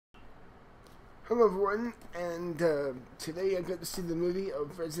Hello everyone, and today I got to see the movie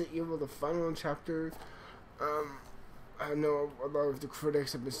of Resident Evil, the final chapter. Um, I know a lot of the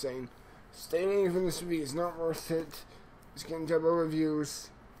critics have been saying, staying away from this movie is not worth it. It's getting double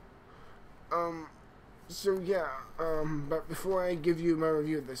reviews. But before I give you my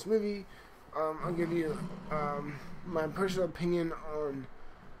review of this movie, I'll give you my personal opinion on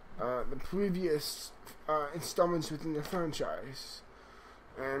the previous installments within the franchise.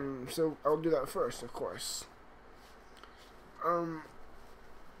 And so I'll do that first, of course. Okay,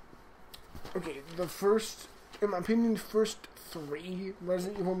 in my opinion, the first three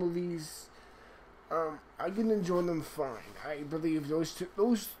Resident Evil movies, I can enjoy them fine. I believe the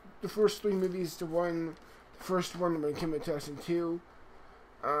first three movies, the first one when it came out in 2002,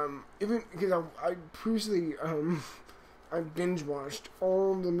 even because I previously, I binge watched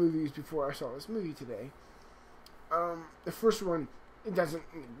all the movies before I saw this movie today. The first one, okay,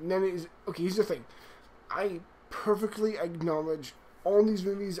 here's the thing. I perfectly acknowledge all these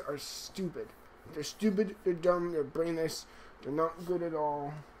movies are stupid. They're stupid, they're dumb, they're brainless, they're not good at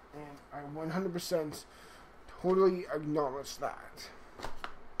all, and I 100% totally acknowledge that.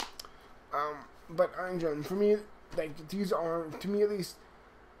 But I enjoy them. For me, these are, to me at least,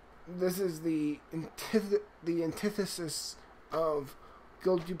 this is the antithesis of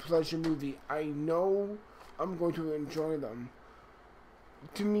guilty pleasure movie. I know I'm going to enjoy them.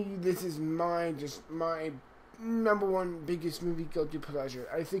 To me, this is my number one biggest movie guilty pleasure.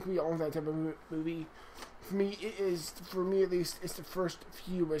 I think we all have that type of movie. For me at least, it's the first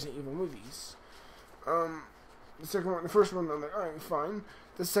few Resident Evil movies. The first one, I'm like, alright, fine.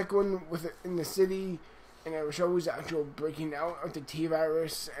 The second one, with it in the city, and it shows the actual breaking out of the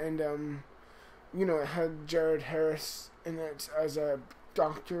T-virus, and it had Jared Harris in it as a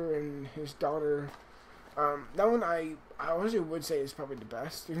doctor and his daughter. That one I honestly would say is probably the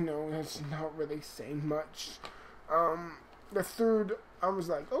best, even though it's not really saying much. The third, I was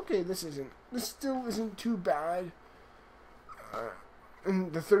like, okay, this still isn't too bad.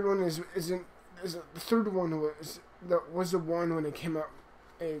 And the third one the third one was the one when it came out.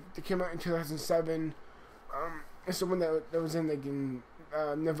 It came out in 2007. It's the one that was in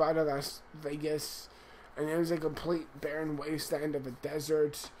Nevada, Las Vegas, and it was a complete barren wasteland of a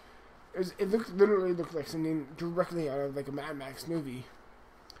desert. It literally looked like something directly out of a Mad Max movie.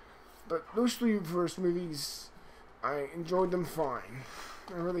 But those three first movies, I enjoyed them fine.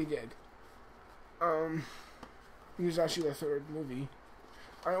 I really did. It was actually the third movie.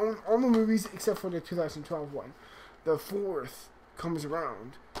 I own all the movies except for the 2012 one. The fourth comes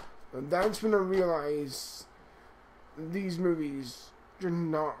around. And that's when I realized these movies are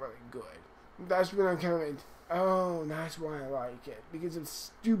not really good. That's when I kind of went, oh, that's why I like it, because of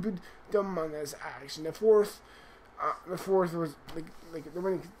stupid, dumb mindless action. The fourth was the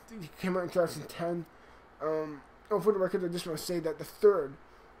one that came out in 2010. For the record, I just want to say that the third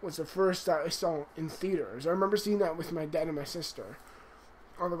was the first that I saw in theaters. I remember seeing that with my dad and my sister,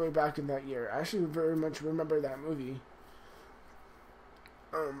 all the way back in that year. I actually very much remember that movie.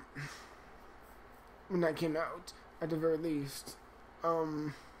 When that came out, at the very least.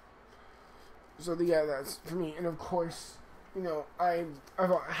 So yeah, that's for me. And of course, I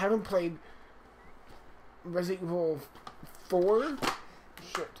haven't played Resident Evil 4.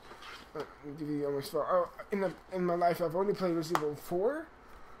 Shit, DVD almost fell. Oh, in my life, I've only played Resident Evil 4.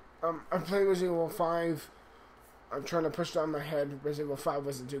 I've played Resident Evil 5. I'm trying to push down my head. Resident Evil 5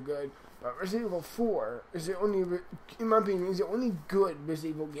 wasn't too good, but Resident Evil 4 is the only, in my opinion, is the only good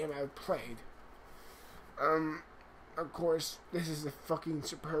Resident Evil game I've played. Of course, this is a fucking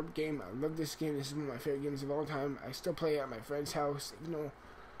superb game. I love this game. This is one of my favorite games of all time. I still play it at my friend's house, even though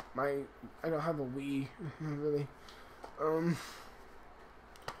I don't have a Wii, really.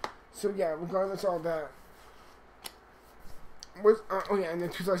 So yeah, regardless of all that, and the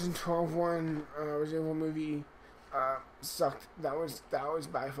 2012 one, Resident Evil movie, sucked. That was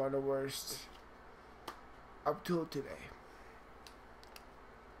by far the worst up till today.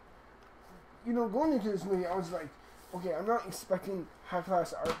 Going into this movie, I was like, okay, I'm not expecting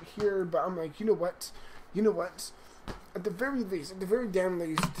high-class art here, but I'm like, you know what? At the very damn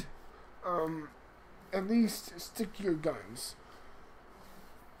least, at least stick to your guns.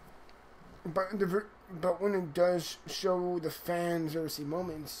 But when it does show the fan servicey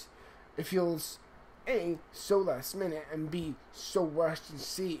moments, it feels A, so last minute, and B, so rushed, and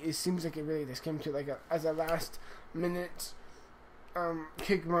C, it seems like it really just came to as a last minute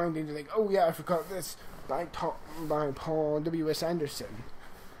kick mind into oh yeah, I forgot this by Paul W.S. Anderson.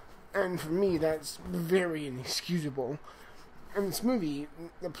 And for me, that's very inexcusable. And this movie,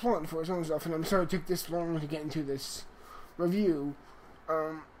 the plot for its own stuff, and I'm sorry it took this long to get into this review,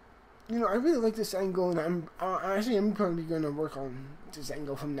 I really like this angle, and I'm probably going to work on this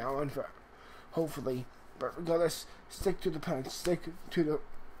angle from now on, hopefully. But regardless, stick to the plan, stick to the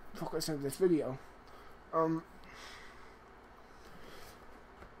focus of this video. The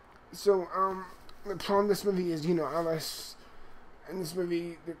plot of this movie is, Alice, in this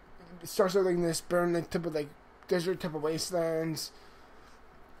movie, it starts out like in this barren, like, type of, like, desert type of wastelands.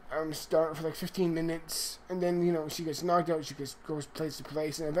 Start for like 15 minutes, and then, she gets knocked out, she goes place to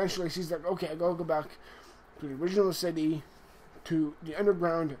place, and eventually she's like, okay, I gotta go back to the original city, to the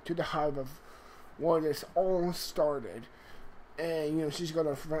underground, to the hub of where this all started. And, she's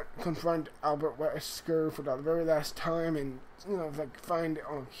gonna confront Albert Wesker for the very last time, and, like, find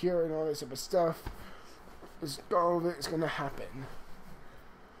here and all this type of stuff. All of it is gonna happen.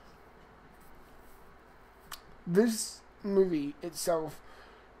 This movie itself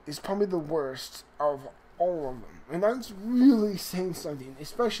is probably the worst of all of them, and that's really saying something,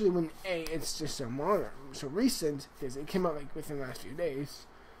 especially when it's just so modern, so recent, because it came out like within the last few days.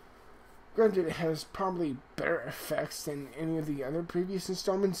 Granted, it has probably better effects than any of the other previous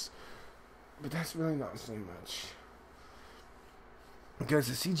installments, but that's really not saying much, because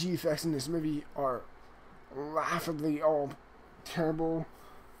the CG effects in this movie are laughably all terrible.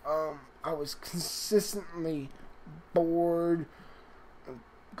 I was consistently bored,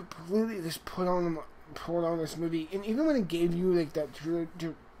 completely just put on this movie, and even when it gave you like that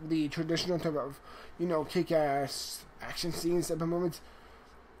the traditional type of kick-ass action scenes type of moments,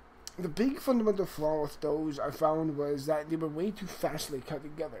 the big fundamental flaw with those I found was that they were way too fastly cut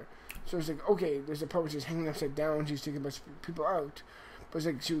together. So it's like, okay, there's a part where she's hanging upside down, she's taking a bunch of people out, but it's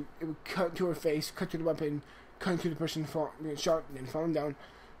like it would cut to her face, cut to the weapon, cut to the person being shot and then falling down.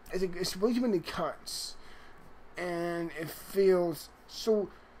 It's like, it's way too many cuts, and it feels so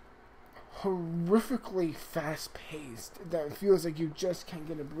horrifically fast-paced that it feels like you just can't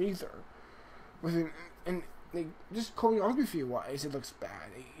get a breather. And like, just choreography-wise, it looks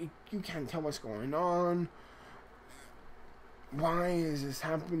bad. You can't tell what's going on. Why is this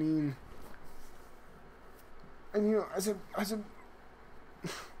happening? And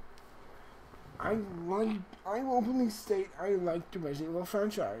I will openly state I like the Resident Evil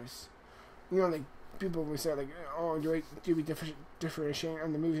franchise. Like, people would say, like, oh, do we differentiate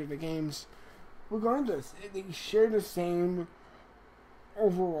on the movies or the games? Regardless, they share the same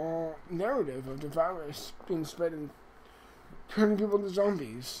overall narrative of the virus being spread and turning people into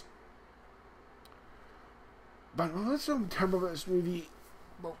zombies. But what was so terrible about this movie,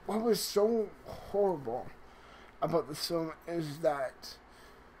 but what was so horrible about this film is that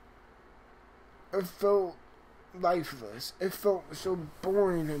it felt lifeless. It felt so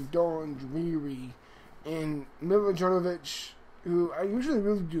boring and dull and dreary. And Milla Jovovich, who I usually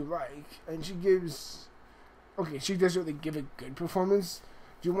really do like, and she doesn't really give a good performance.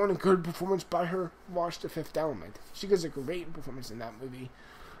 If you want a good performance by her, watch The Fifth Element. She gives a great performance in that movie.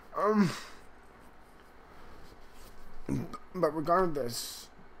 But regardless,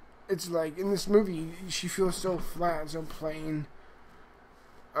 it's like, in this movie, she feels so flat, so plain.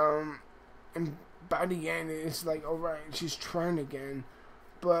 And by the end, it's like, alright, she's trying again,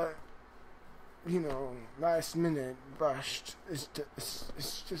 but, last minute, rushed. It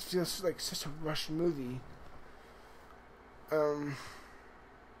just feels like such a rushed movie. And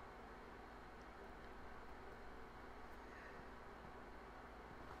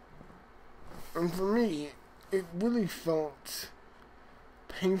for me, it really felt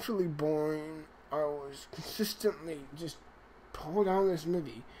painfully boring. I was consistently just pulled out of this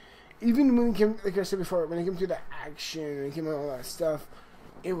movie. Even when it came, like I said before, when it came to the action and it came to all that stuff,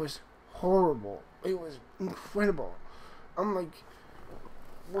 it was horrible. It was incredible. I'm like,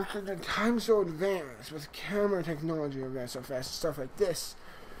 with the time so advanced, with camera technology advanced so fast, stuff like this,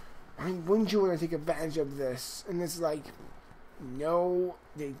 wouldn't you want to take advantage of this? And it's like, no,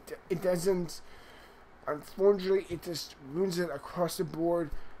 it doesn't. Unfortunately, it just ruins it across the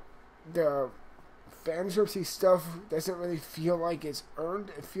board. The fan service stuff doesn't really feel like it's earned.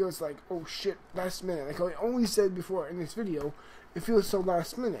 It feels like, oh shit, last minute. Like I always said before in this video, it feels so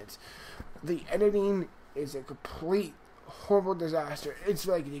last minute. The editing is a complete horrible disaster. It's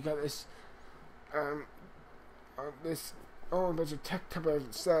like you got this there's a tech type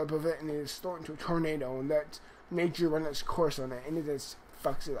of setup of it, and it's starting to a tornado, and that nature run its course on it, and it just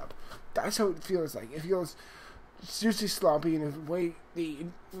fucks it up. That's how it feels like. It feels seriously sloppy in a way. It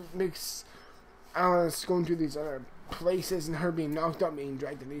makes Alice going to these other places and her being knocked up, being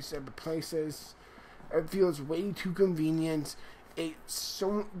dragged to these separate places. It feels way too convenient. It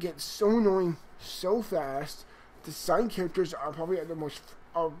gets so annoying so fast. The side characters are probably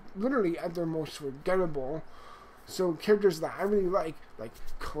literally at their most forgettable. So characters that I really like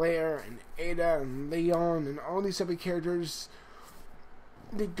Claire and Ada and Leon and all these type of characters,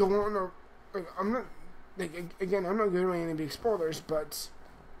 they go on a, like, I'm not, like, again, I'm not giving away any big spoilers, but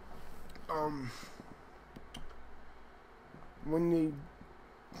when they,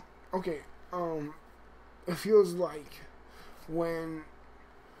 okay, it feels like when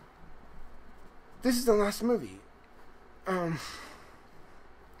this is the last movie,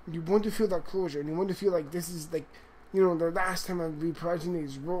 you want to feel that closure, and you want to feel like this is, like, you know, the last time I'll be reprising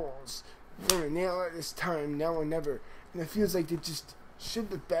these roles. They're gonna nail it this time, now or never. And it feels like they just shit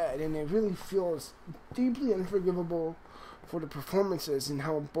the bed, and it really feels deeply unforgivable for the performances and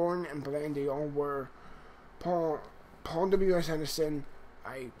how boring and bland they all were. Paul W.S. Anderson,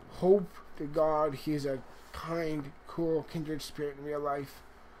 I hope to God he's a kind, cool, kindred spirit in real life,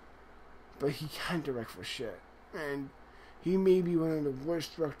 but he can't direct for shit. And he may be one of the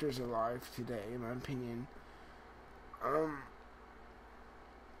worst directors alive today, in my opinion.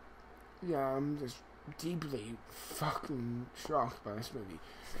 Yeah, I'm just deeply fucking shocked by this movie.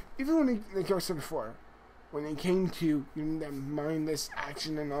 Even when they, like I said before, when it came to, you know, that mindless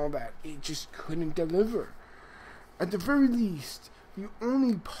action and all that, it just couldn't deliver. At the very least, the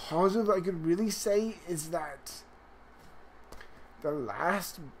only positive I could really say is that the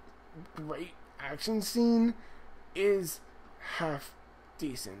last great action scene is half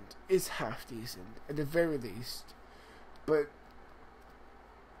decent. At the very least. But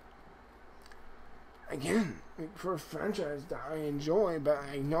again, for a franchise that I enjoy, but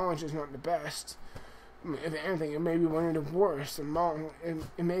I acknowledge it's not the best. I mean, if anything, it may be one of the worst. It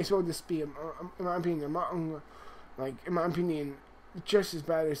may as well just be, in my opinion, just as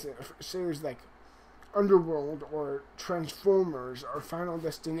bad as a series like Underworld or Transformers or Final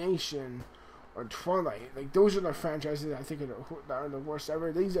Destination or Twilight. Like, those are the franchises I think are the worst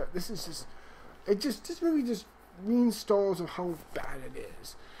ever. This movie just reinstalls of how bad it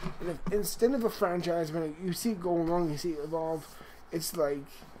is. And if, instead of a franchise, when you see it go along, you see it evolve, it's like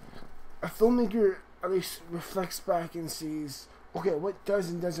a filmmaker at least reflects back and sees, okay, what does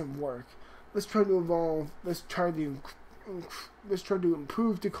and doesn't work. Let's try to evolve. Let's try to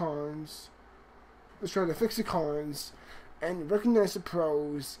improve the cons. Let's try to fix the cons, and recognize the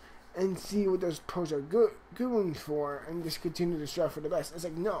pros, and see what those pros are going for, and just continue to strive for the best. It's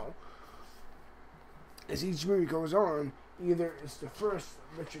like, no. As each movie goes on, either it's the first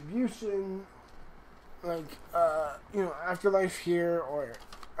Retribution, like, Afterlife here, or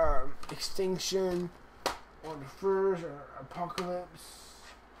Extinction, or The First, or Apocalypse,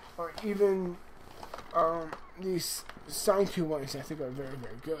 or even these Science ones I think are very,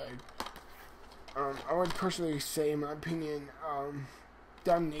 very good. I would personally say, in my opinion,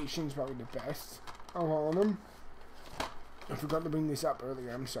 Damnation is probably the best of all of them. I forgot to bring this up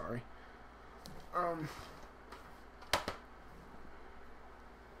earlier, I'm sorry.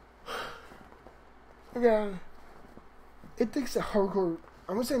 Again, it takes a hardcore,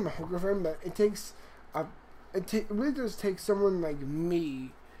 I wouldn't say I'm a hardcore fan, but it really does take someone like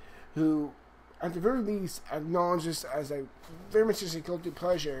me who, at the very least, acknowledges as a very much as a guilty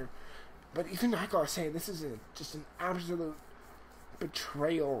pleasure. But even I gotta say, this is just an absolute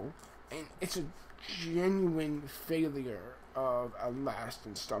betrayal, and it's a genuine failure of a last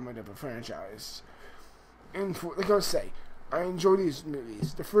installment of a franchise. And like I was saying, I enjoy these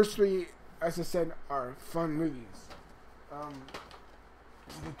movies. The first three, as I said, are fun movies.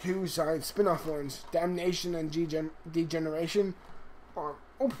 The two side spin-off ones, Damnation and Degeneration, are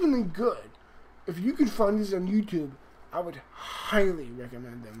openly good. If you can find these on YouTube, I would highly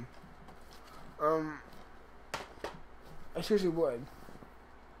recommend them. I seriously would.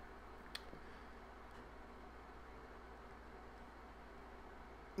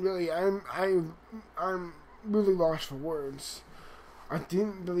 Really, I'm really lost for words. I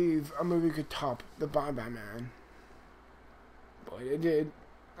didn't believe a movie could top The Bye-Bye Man. But it did.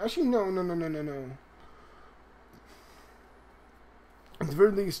 Actually, no. At the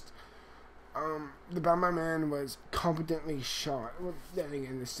very least, The Bye-Bye Man was competently shot. Well, then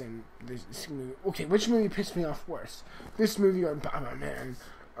again, this movie. Okay, which movie pissed me off worse? This movie or Bye-Bye Man?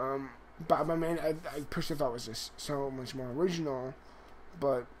 Bye-Bye Man, I personally thought was just so much more original,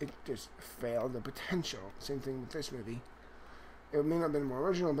 but it just failed the potential. Same thing with this movie. It may not have been more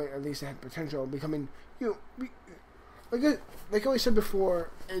original, but at least it had potential of becoming, like I said before,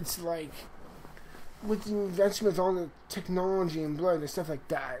 it's like, with the advancement of all the technology and blood and stuff like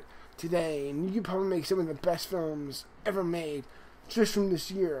that today, and you could probably make some of the best films ever made just from this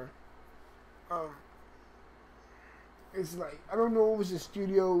year. It's like, I don't know if it was the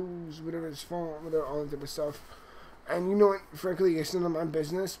studios, whatever it's fault, whatever, all that type of stuff. And you know what, frankly, it's none of my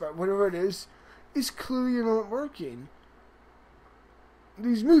business, but whatever it is, is clearly not working.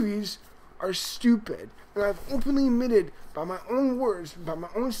 These movies are stupid, and I've openly admitted by my own words, by my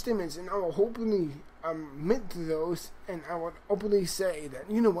own statements, and I will openly admit to those, and I would openly say that,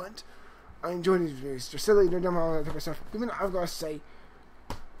 you know what, I enjoy these movies. They're silly, they're dumb, all that type of stuff. Even though I've got to say,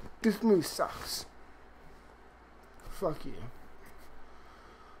 this movie sucks. Fuck you.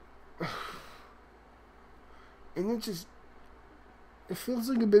 And it feels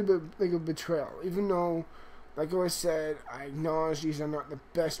like a bit of like a betrayal, even though, like I said, I acknowledge these are not the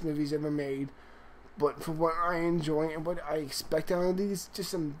best movies ever made, but for what I enjoy and what I expect out of these,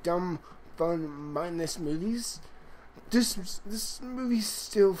 just some dumb, fun, mindless movies, this movie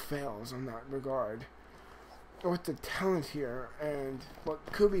still fails in that regard. With the talent here, and what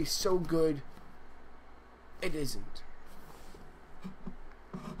could be so good, it isn't.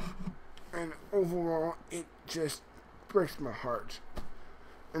 And overall, it just breaks my heart.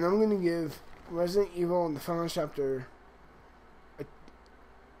 And I'm going to give Resident Evil in the final chapter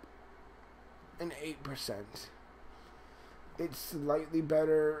an 8%. It's slightly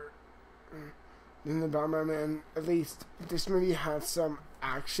better than the Bomberman. At least this movie had some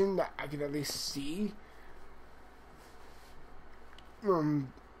action that I could at least see.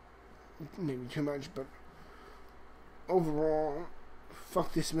 Maybe too much, but overall,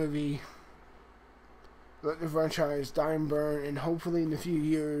 fuck this movie. Let the franchise die and burn, and hopefully in a few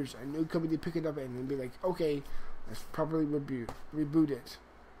years, a new company pick it up and be like, okay, let's properly reboot it.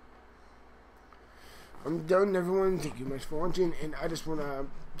 I'm done, everyone. Thank you much for watching, and I just want to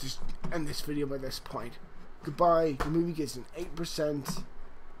end this video by this point. Goodbye. The movie gets an 8%.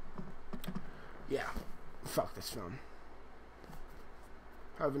 Yeah, fuck this film.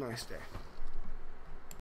 Have a nice day.